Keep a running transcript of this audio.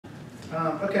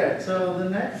Okay, so the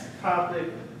next topic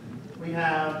we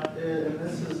have, and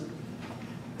this is,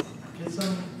 get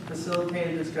some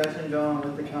facilitated discussion going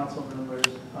with the council members.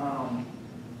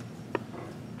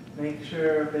 Make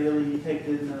sure, Bailey, you take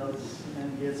good notes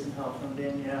and get some help from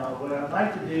Danielle. What I'd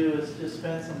like to do is just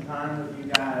spend some time with you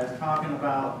guys talking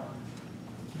about,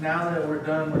 now that we're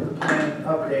done with the plan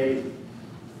update.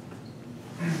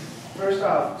 First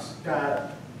off,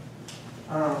 Scott,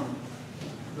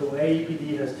 the way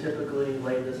EPD has typically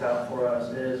laid this out for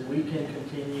us is we can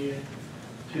continue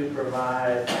to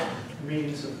provide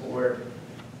meeting support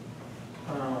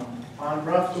on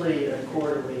roughly a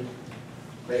quarterly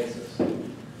basis.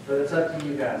 But it's up to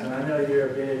you guys, and I know you're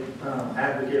a big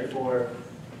advocate for,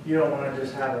 you don't want to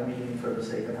just have a meeting for the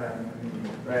sake of having a meeting,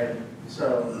 right?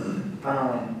 So,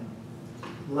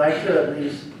 like to at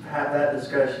least have that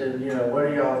discussion, you know, what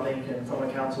are y'all thinking from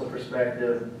a council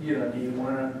perspective? You know, do you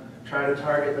want to try to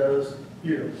target those,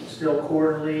 you know, still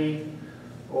quarterly,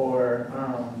 or,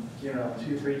 you know,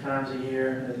 2-3 times a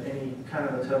year? Any kind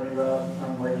of a tell me about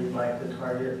what you'd like to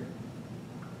target?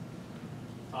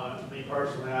 Me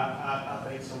personally, I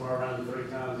think somewhere around 3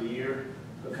 times a year.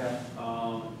 Okay.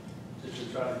 Just to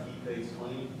try to keep things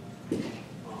clean.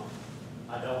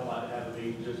 I don't like to have a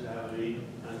meeting just to have a meeting.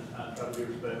 I try to be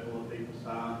respectful of people's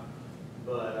time.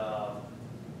 But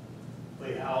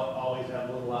we always have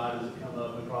little items that come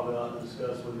up we probably ought to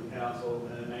discuss with the council,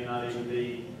 and it may not even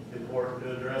be important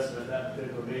to address them at that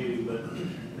particular meeting, but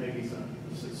maybe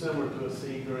something similar to a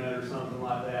sea grant or something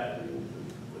like that. And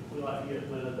we like to get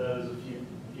one of those a few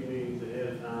meetings ahead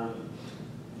of time,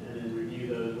 and then review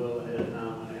those well ahead of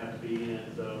time when they have to be in.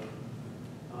 So,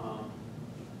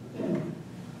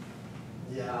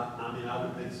 yeah, I mean, I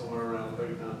would think somewhere around 3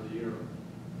 times a year.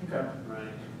 Okay.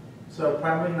 Right. So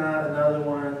probably not another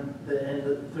one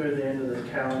through the end of the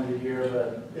calendar year,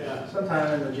 but yeah,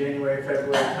 sometime in the January,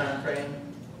 February time frame.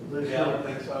 Yeah, I would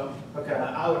think so. Okay.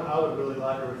 I would really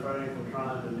like to refrain from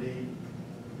trying to meet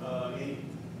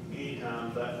any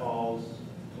time that falls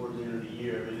towards the end of the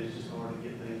year. I mean, it's just hard to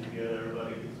get things together.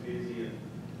 Everybody gets busy and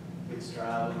gets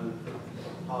traveling,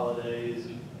 holidays,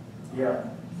 yeah,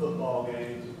 football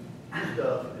games,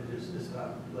 stuff. It just this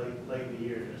time late in the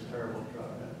year, it's just terrible to try to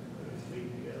put a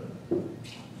meeting together.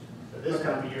 But this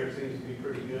time of year it seems to be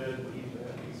pretty good. We usually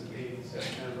have decent meetings in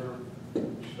September.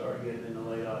 We start getting into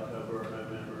late October or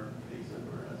November,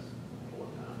 December. That's the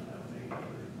time to have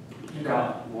a meeting.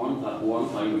 Scott, one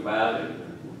thing about it,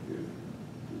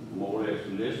 more or less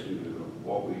listening to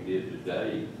what we did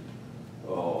today,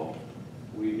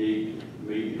 we need to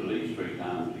meet at least 3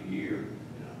 times a year,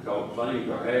 because things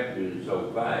are happening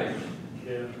so fast.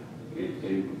 Yeah.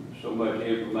 And so much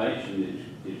information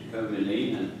is coming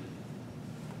in.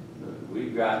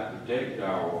 We've got to protect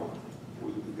our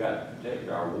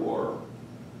water.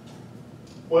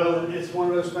 Well, it's one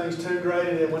of those things too,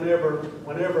 Grady, that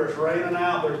whenever it's raining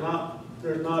out,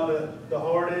 there's not the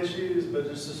hard issues, but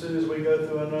just as soon as we go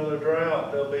through another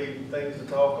drought, there'll be things to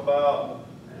talk about,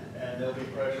 and there'll be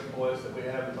pressure points that we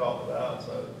haven't talked about.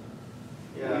 So,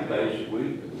 yeah,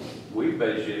 We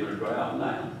basically in a drought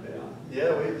now.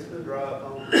 Yeah, it's been dry up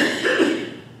home.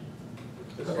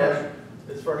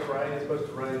 It's first rain. It's supposed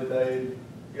to rain today,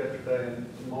 yesterday, and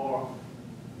tomorrow.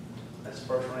 That's the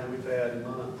first rain we've had in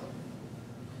months.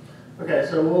 Okay,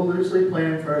 so we'll loosely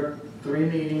plan for 3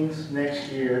 meetings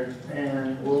next year,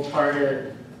 and we'll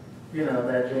target, you know,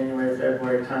 that January,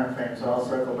 February time frame. So I'll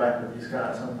circle back with you,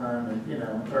 Scott, sometime in, you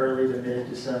know, early to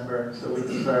mid-December, so we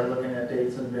can start looking at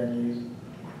dates and venues.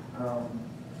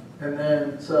 And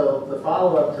then, so the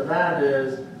follow-up to that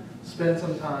is spend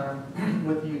some time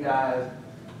with you guys,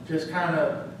 just kind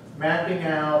of mapping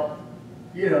out,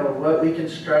 you know, what we can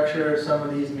structure some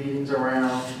of these meetings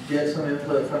around, get some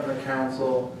input from the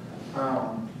council. So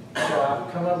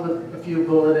I've come up with a few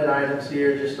bulleted items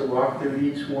here just to walk through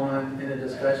each one in a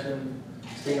discussion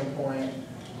standpoint.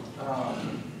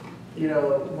 You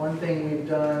know, one thing we've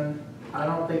done, I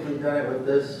don't think we've done it with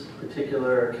this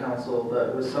particular council,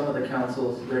 but with some of the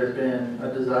councils, there's been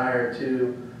a desire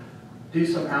to do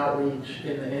some outreach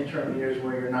in the interim years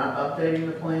where you're not updating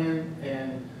the plan,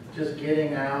 and just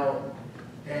getting out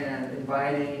and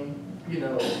inviting, you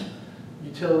know,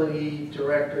 utility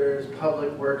directors,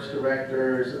 public works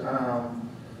directors,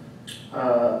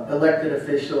 elected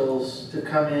officials to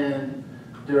come in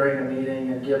during a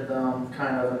meeting and give them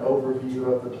kind of an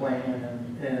overview of the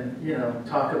plan, and you know,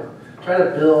 try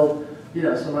to build, you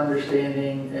know, some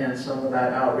understanding and some of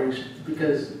that outreach,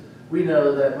 because we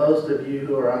know that most of you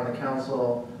who are on the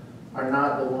council are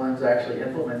not the ones actually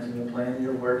implementing the plan.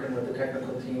 You're working with the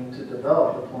technical team to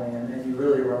develop the plan, and you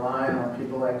really rely on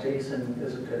people like Jason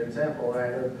is a good example,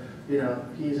 right? Of, you know,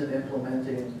 he's an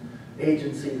implementing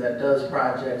agency that does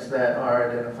projects that are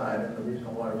identified in the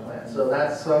regional water plan. So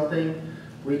that's something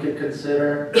we could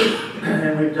consider.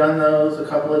 And we've done those a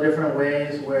couple of different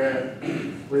ways where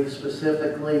we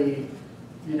specifically,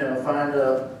 find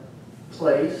a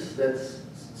place that's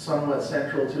somewhat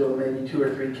central to maybe 2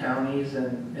 or 3 counties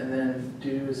and then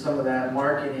do some of that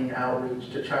marketing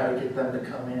outreach to try to get them to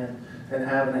come in and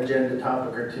have an agenda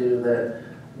topic or two that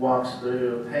walks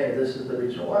through, hey, this is the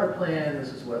regional water plan,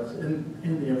 this is what's in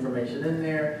the information in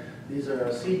there, these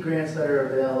are seed grants that are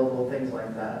available, things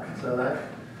like that. So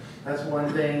that's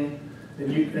one thing.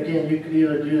 And you could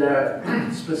either do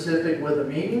that specific with a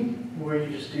meeting, where you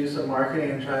just do some marketing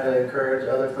and try to encourage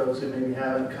other folks who maybe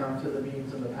haven't come to the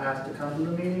meetings in the past to come to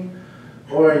the meeting,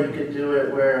 or you could do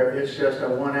it where it's just a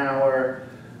 1 hour,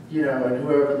 and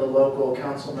whoever the local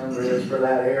council member is for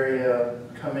that area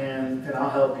come in, and I'll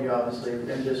help you obviously,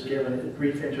 and just give a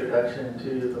brief introduction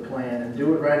to the plan and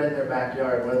do it right in their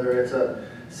backyard, whether it's a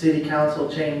city council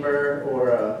chamber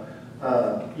or a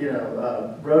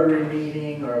Rotary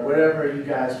meeting or whatever you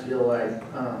guys feel like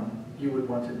you would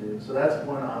want to do. So that's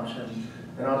one option.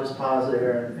 And I'll just pause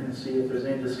there and see if there's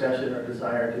any discussion or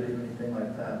desire to do anything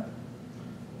like that.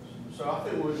 So I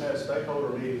think we've had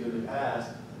stakeholder meetings in the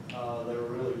past that were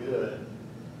really good.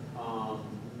 A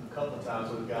couple of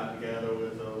times we've gotten together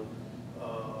with the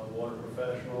water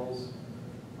professionals.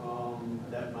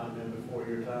 That might have been before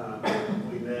your time.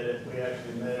 We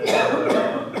actually met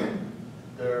at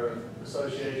their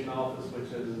association office,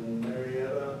 which is in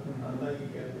Marietta, I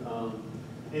think. And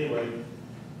anyway,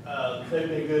 they've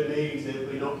been good meetings that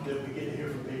we get to hear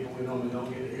from people we normally don't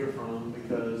get to hear from,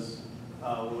 because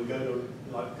when we go to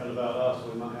like kind of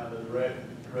Valdosta, we might have the director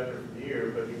from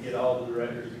here, but to get all the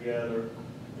directors together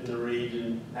in the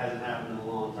region hasn't happened in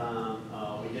a long time.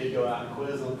 We did go out and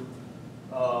quiz them,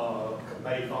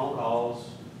 made phone calls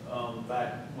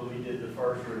back when we did the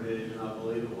first revision, I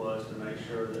believe it was, to make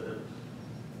sure that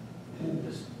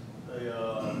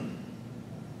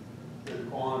the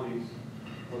quantities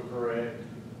were correct.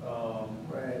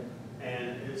 Right.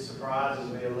 And it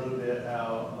surprises me a little bit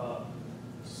how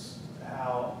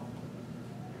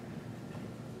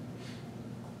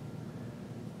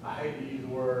I hate to use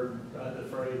the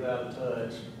phrase out of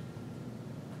touch,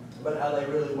 but how they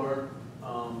really weren't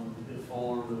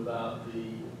informed about the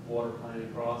water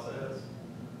planning process,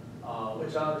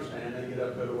 which I understand. They get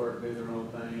up, go to work, do their own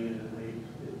thing, and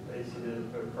they submit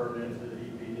a permit to the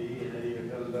EPD, and it either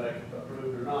comes back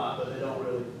approved or not, but they don't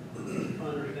really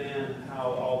understand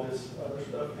how all this other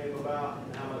stuff came about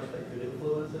and how much they could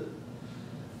influence it.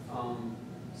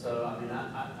 So, I mean,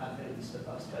 I think a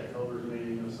stakeholders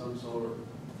meeting of some sort.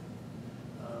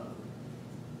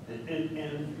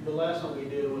 And the last one we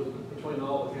did was between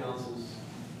all the councils,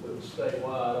 it was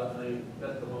statewide. I think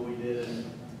that's the one we did in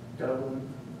Dublin.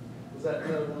 Was that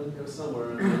Dublin? It was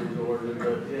somewhere in Georgia,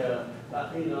 but yeah,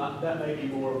 that may be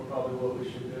more probably what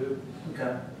we should do.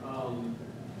 Okay.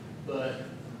 But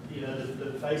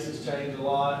the faces change a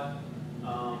lot.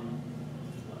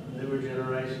 Newer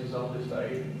generations only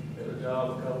stay at a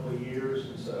job a couple of years,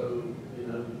 and so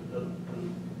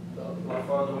the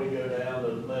farther we go down, the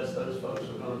less those folks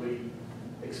are going to be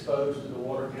exposed to the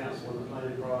water council and the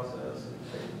planning process.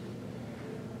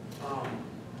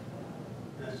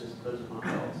 Those are my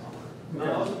thoughts on it.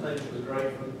 I also think it was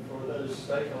great for those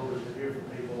stakeholders to hear from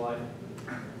people like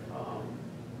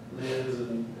Liz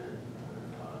and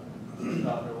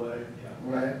Dr. Wade.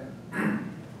 Right.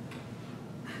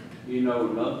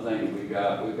 Another thing we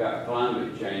got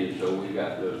climate change, so we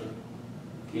got to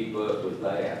keep up with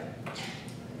that.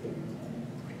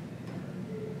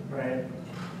 Right.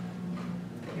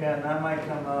 Yeah, and that might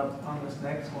come up on this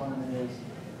next one is,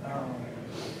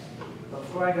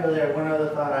 before I go there, one other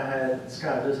thought I had,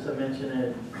 Scott, just to mention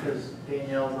it, because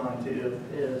Danielle's on too,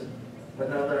 is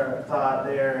another thought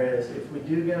there is if we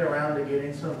do get around to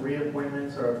getting some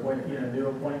reappointments or new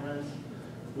appointments,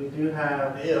 we do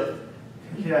have. If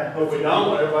we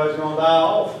don't, everybody's going to die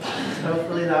off.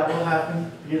 Hopefully that will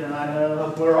happen. I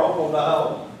know we're all going to die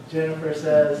off. Jennifer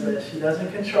says that she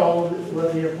doesn't control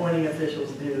what the appointing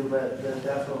officials do, but there's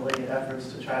definitely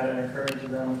efforts to try to encourage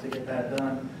them to get that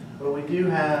done. But we do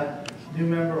have new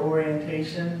member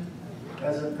orientation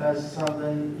as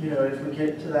something, if we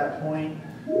get to that point,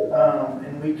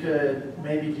 and we could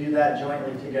maybe do that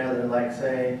jointly together, like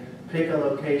say, pick a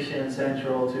location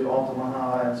central to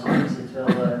Altamaha and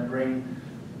Suwannee-Satilla and bring,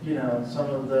 some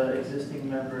of the existing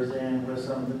members in with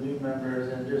some of the new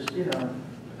members and just,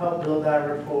 help build that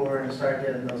rapport and start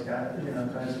getting those guys,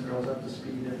 guys and girls up to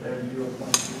speed if they're new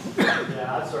appointees.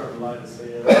 Yeah, I'd certainly like to see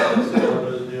it. It's one of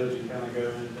those deals you kind of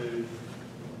go into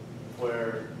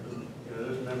where,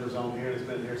 there's members on here that's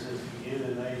been here since the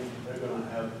beginning, and they're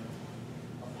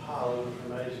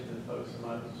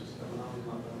like it's just coming on,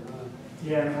 not going on.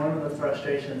 Yeah, and one of the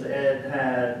frustrations Ed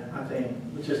had, I think,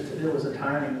 it was a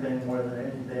timing thing more than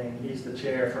anything. He's the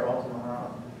chair for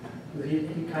Altamont.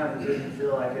 He kind of didn't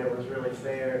feel like it was really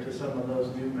fair to some of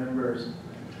those new members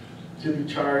to be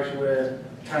charged with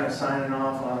kind of signing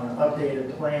off on an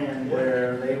updated plan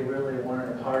where they really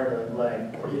weren't a part of,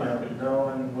 like, you know,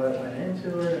 knowing what went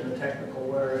into it and the technical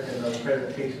work and those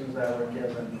presentations that were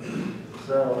given.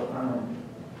 So,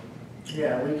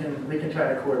 yeah, we can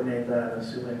try to coordinate that,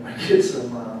 assuming we get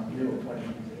some new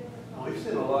appointments. We've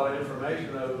seen a lot of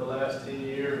information over the last 10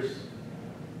 years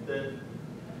that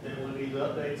when these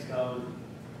updates come,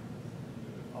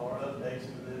 or updates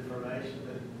to the information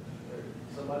that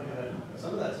somebody had,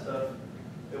 some of that stuff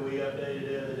that we updated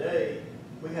the other day,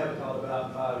 we haven't talked about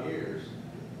in 5 years.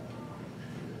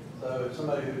 So if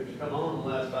somebody who's come on in the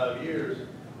last 5 years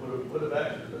would have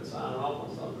actually been signing off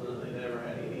on something that they never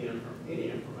had any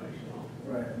information on.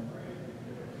 Right.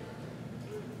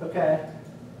 Okay.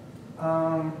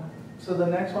 So the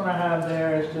next one I have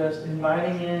there is just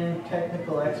inviting in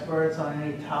technical experts on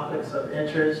any topics of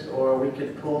interest, or we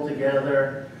could pull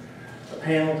together a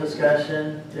panel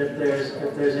discussion if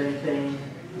there's anything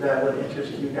that would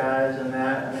interest you guys in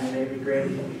that. I mean, maybe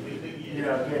great, you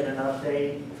know, getting an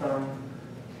update from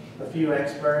a few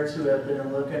experts who have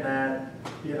been looking at,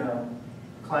 you know,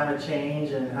 climate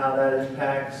change and how that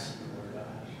impacts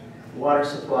water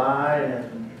supply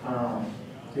and,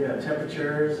 you know,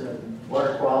 temperatures and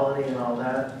water quality and all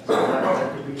that. So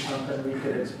that could be something we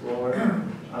could explore.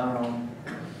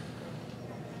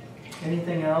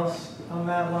 Anything else on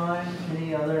that line?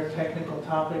 Any other technical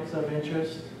topics of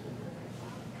interest?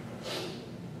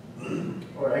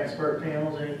 Or expert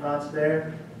panels, any thoughts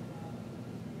there?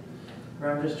 Or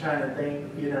I'm just trying to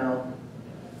think, you know,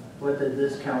 what did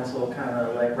this council kind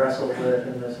of like wrestle with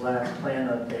in this last plan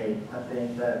update? I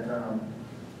think that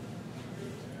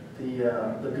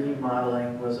the beam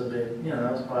modeling was a big, you know,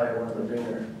 that was probably one of the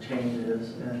bigger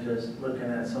changes, and just looking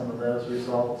at some of those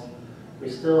results. We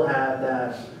still have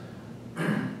that,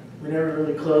 we never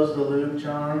really closed the loop,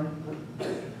 John,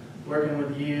 working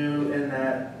with you in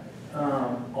that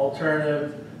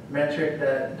alternative metric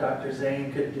that Dr.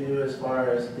 Zane could do as far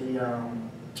as the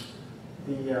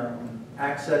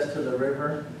access to the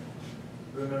river.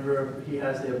 Remember, he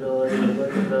has the ability to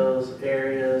look at those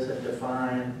areas and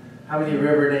define how many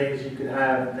river days you could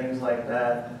have and things like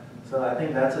that. So I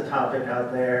think that's a topic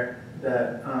out there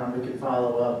that we could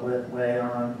follow up with way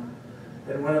on.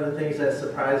 And one of the things that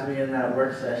surprised me in that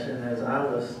work session is I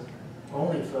was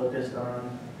only focused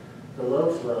on the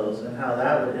low flows and how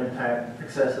that would impact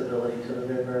accessibility to the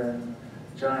river. And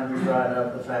John, you brought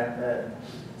up the fact that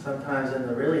sometimes in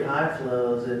the really high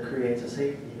flows it creates a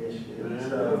safety issue.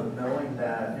 So knowing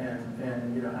that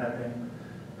and you know, having,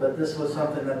 but this was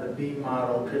something that the beam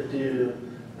model could do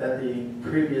that the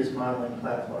previous modeling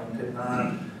platform could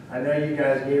not. I know you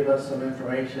guys gave us some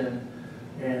information,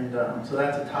 and so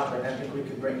that's a topic I think we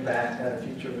could bring back at a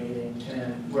future meeting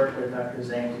and work with Dr.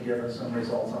 Zane to give us some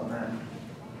results on that.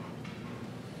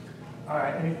 All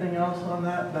right, anything else on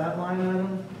that line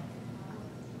item?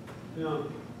 You know,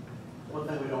 one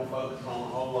thing we don't focus on a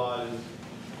whole lot is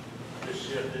the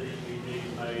shift that EPD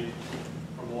made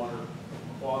from water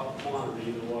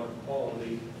quantity to water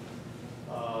quality.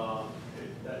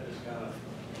 That just kind of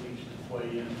reached its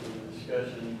way into the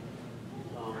discussion.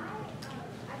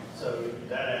 So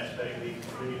that aspect needs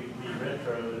to be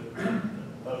retro,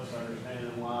 folks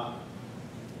understanding why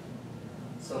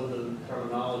some of the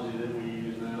terminology that we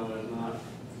use now is not,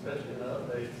 especially in the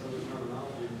updates, some of the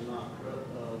terminology is not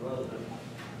relevant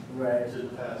Right. to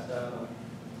the past data.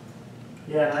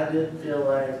 Yeah, and I did feel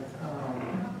like,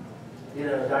 you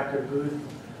know, Dr. Booth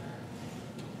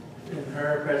in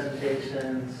her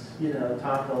presentations, you know,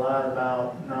 talked a lot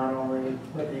about not only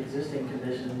what the existing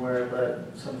conditions were,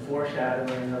 but some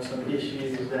foreshadowing of some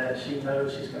issues that she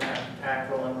knows she's going to have to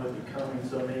tackle and would be coming.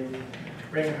 So maybe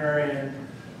bring her in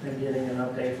and getting an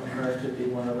update from her could be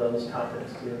one of those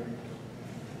topics too.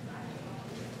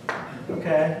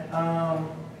 Okay. I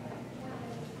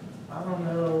don't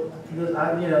know.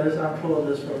 I'm pulling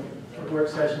this from work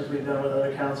sessions we've done with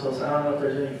other councils. I don't know if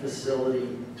there's any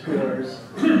facility tours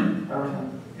in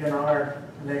our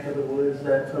neck of the woods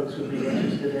that folks would be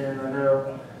interested in. I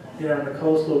know, you know, in the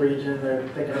coastal region, they're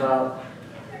thinking about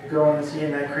going and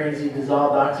seeing that crazy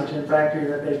dissolved oxygen factory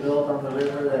that they built on the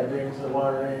river that brings the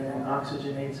water in and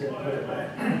oxygenates it and put it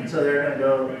back. So they're going to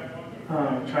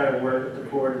go try to work with the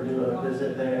Corps to do a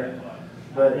visit there.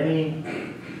 But any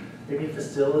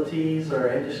facilities or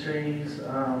industries?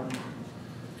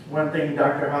 One thing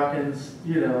Dr. Hawkins,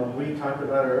 you know, we talked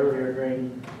about earlier,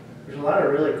 Grady, there's a a lot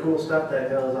of really cool stuff that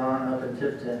goes on up in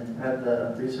Tifton at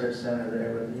the research center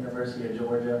there with the University of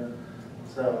Georgia.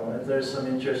 So if there's some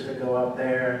interest to go up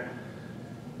there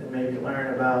and maybe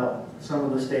learn about some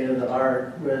of the state of the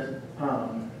art with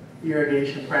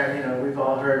irrigation practice, you know, we've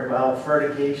all heard about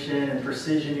fertigation and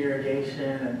precision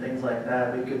irrigation and things like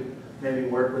that. We could maybe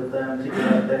work with them to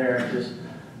get up there and just,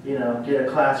 you know, get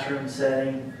a classroom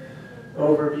setting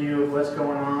overview of what's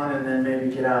going on, and then maybe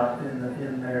get out in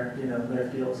their, you know, their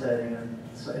field setting. And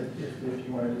so if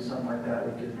you want to do something like that,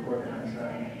 we could organize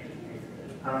that.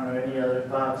 I don't know, any other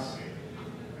thoughts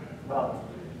about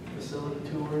facility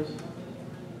tours?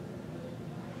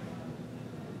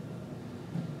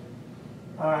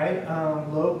 All right,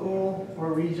 local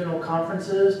or regional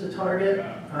conferences to target.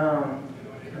 I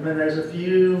mean, there's a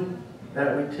few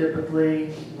that we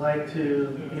typically like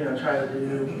to, you know, try to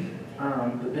do.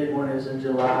 The big one is in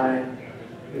July,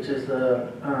 which is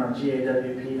the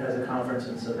GA-WP has a conference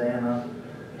in Savannah.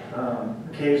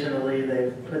 Occasionally,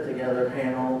 they've put together a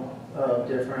panel of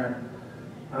different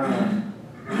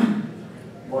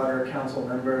water council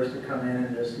members to come in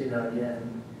and just, you know,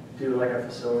 again, do like a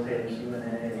facilitated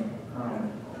Q&A.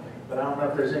 But I don't know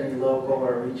if there's any local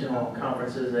or regional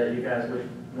conferences that you guys would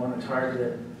want to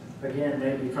target. Again,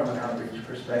 maybe from an outreach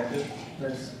perspective.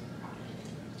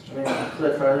 I mean,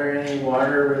 Cliff, are there any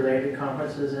water-related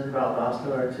conferences in Valdosta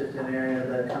or Tifton area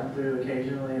that come through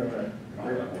occasionally? Or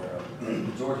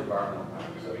Georgia Environmental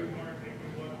Conference,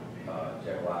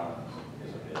 WWALS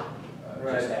is a bit,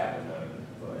 right. Just happened,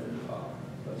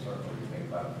 but certainly we think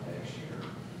about it next year.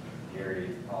 Gary,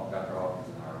 Dr. Hawkins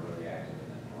and I are really active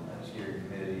on that steering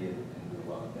committee and do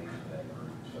a lot of things with that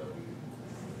group, so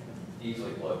we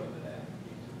easily plug into that.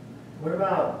 What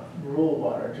about rural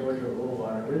water, Georgia rural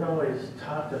water? We've always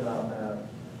talked about that.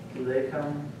 Do they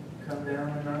come down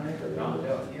and not make a Not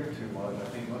down here too much. I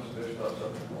think most of their stuff's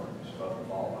up north, stuff in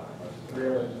fall line. Most of the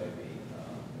Really? places they meet.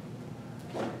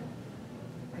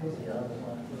 What was the other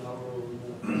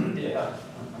one? Yeah.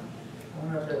 I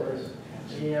don't know if it was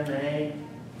GMA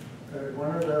or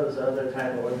one of those other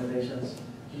type of organizations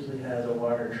usually has a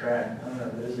water track. I don't know,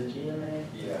 but is it GMA?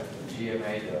 Yeah, the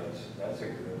GMA does. That's a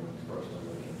good one for us to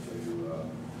look into.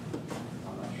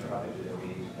 I'm not sure how they do their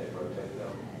meetings, if they rotate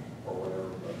them or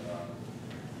whatever, but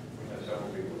we know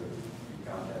several people that we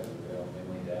contacted with them.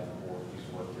 Emily Davenport used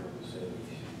to work here in the city.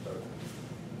 So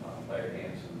Larry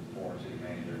Hanson, former city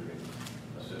manager, could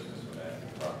assist us with that.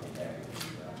 Probably happy to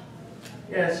do that.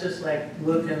 Yeah, it's just like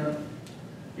looking,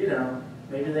 you know,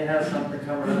 maybe they have something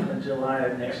coming up in July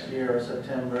of next year or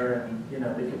September, and, you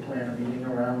know, we could plan a meeting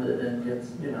around it and get,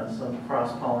 you know, some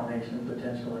cross-pollination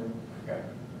potentially. Okay.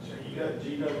 So you got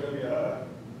GWWI,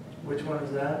 Which one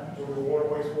is that? Georgia Water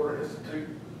Wastewater Institute.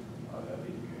 Oh, that'd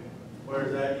be good.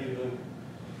 Where's that usually?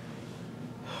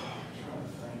 I'm trying to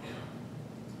think.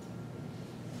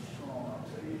 Oh, I'll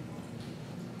tell you.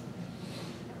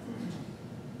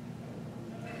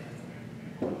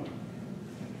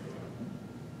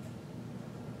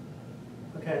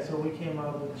 Okay, so we came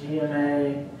up with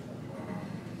GMA.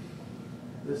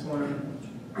 This one.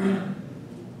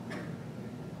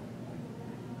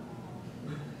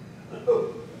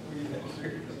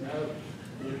 No,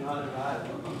 you're not invited.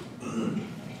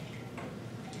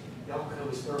 Y'all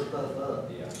come stir stuff up.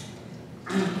 Yeah.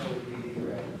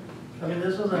 I mean,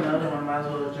 this was another one, might as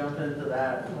well jump into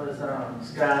that, was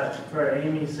Scott, for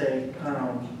Amy's sake,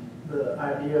 the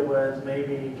idea was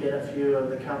maybe get a few of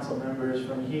the council members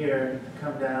from here to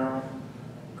come down,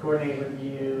 coordinate with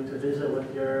you to visit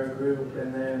with your group,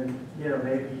 and then, you know,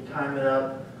 maybe time it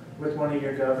up with one of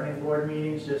your governing board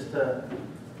meetings, just to,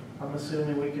 I'm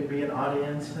assuming we could be an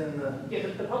audience in the, Yeah,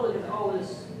 the public is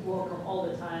always welcome all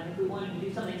the time. If we wanted to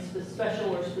do something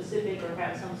special or specific or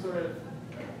have some sort of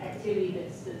activity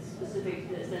that's specific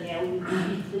to this, then yeah, we would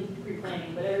need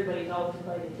pre-planning, but everybody's always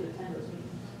invited to attend those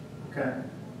meetings. okay.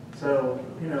 So,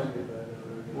 you know,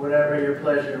 whatever your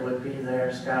pleasure would be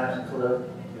there, Scott and Cliff.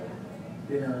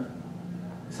 You know,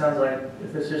 it sounds like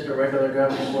if it's just a regular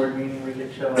governing board meeting, we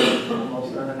could show up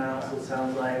almost unannounced, it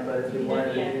sounds like, but if we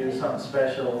wanted to do something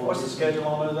special. What's the schedule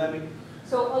on those, Abby?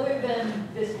 So other than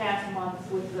this past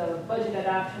month with the budget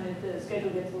adoption, the schedule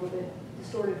gets a little bit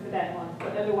distorted for that month,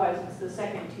 but otherwise it's the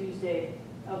second Tuesday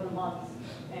of the month,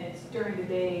 and it's during the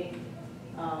day,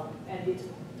 and it's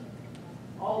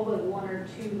all but 1 or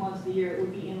 2 months of the year, it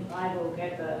would be in Live Oak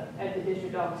at the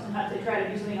district office. Sometimes they try to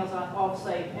do something else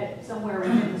off-site at somewhere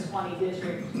within the Suwannee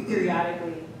district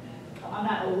periodically. I'm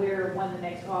not aware of when the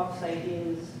next off-site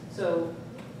is, so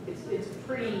it's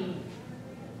pretty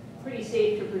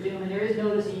safe to presume, and there is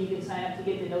noticing. You can sign up to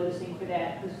get the noticing for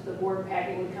that, because the board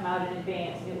packet would come out in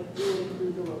advance, and it would really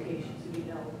include the location, so you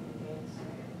know in advance.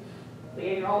 But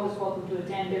yeah, you're always welcome to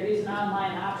attend. There is an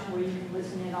online option where you can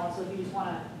listen in also. If you just want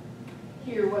to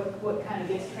hear what kind of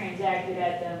gets transacted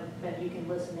at them, then you can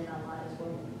listen in online as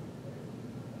well.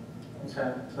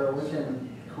 Okay, so we can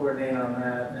coordinate on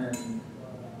that and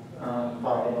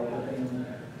follow up with him.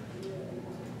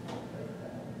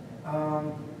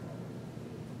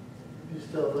 You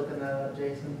still looking that up,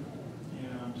 Jason? Yeah,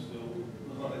 I'm still,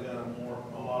 looks like they got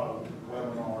a lot of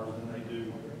webinars than they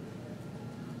do.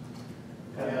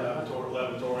 Yeah,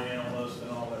 laboratory analysts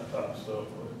and all that type of stuff.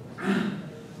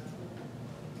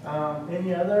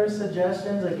 Any other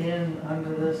suggestions, again,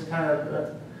 under this kind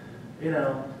of,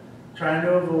 trying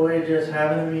to avoid just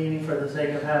having a meeting for the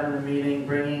sake of having a meeting,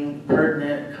 bringing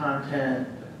pertinent content,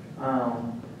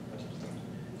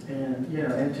 and,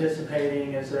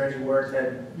 anticipating, is there any work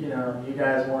that, you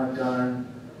guys want done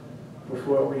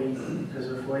before because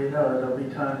before you know it, there'll be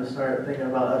time to start thinking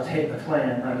about updating the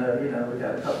plan. I know, we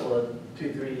got a couple of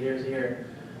 2-3 years here.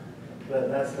 But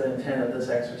that's the intent of this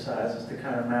exercise, is to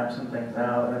kind of map some things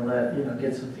out and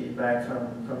get some feedback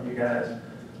from you guys.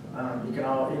 You can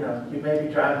all, you may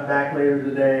be driving back later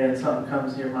today and something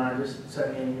comes to your mind, just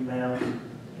send me an email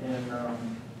and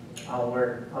I'll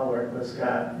work with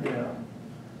Scott,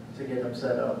 to get them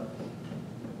set up.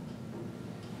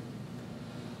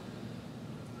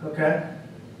 Okay.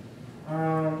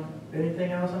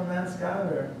 Anything else on that, Scott,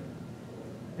 or?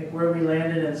 I think where we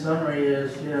landed in summary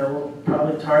is, we'll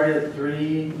probably target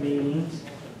 3 meetings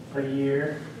a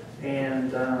year,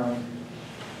 and,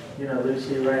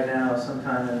 Lucy right now,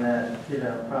 sometime in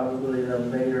that, probably the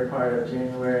later part of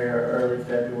January or early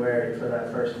February for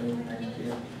that first meeting next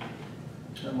year.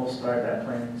 And we'll start that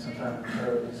planning sometime in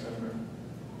early December.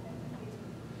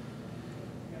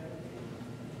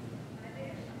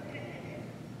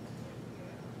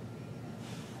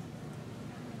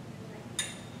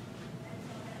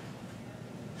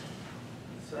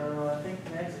 So I think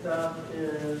next up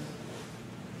is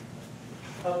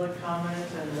public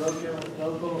comments and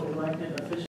local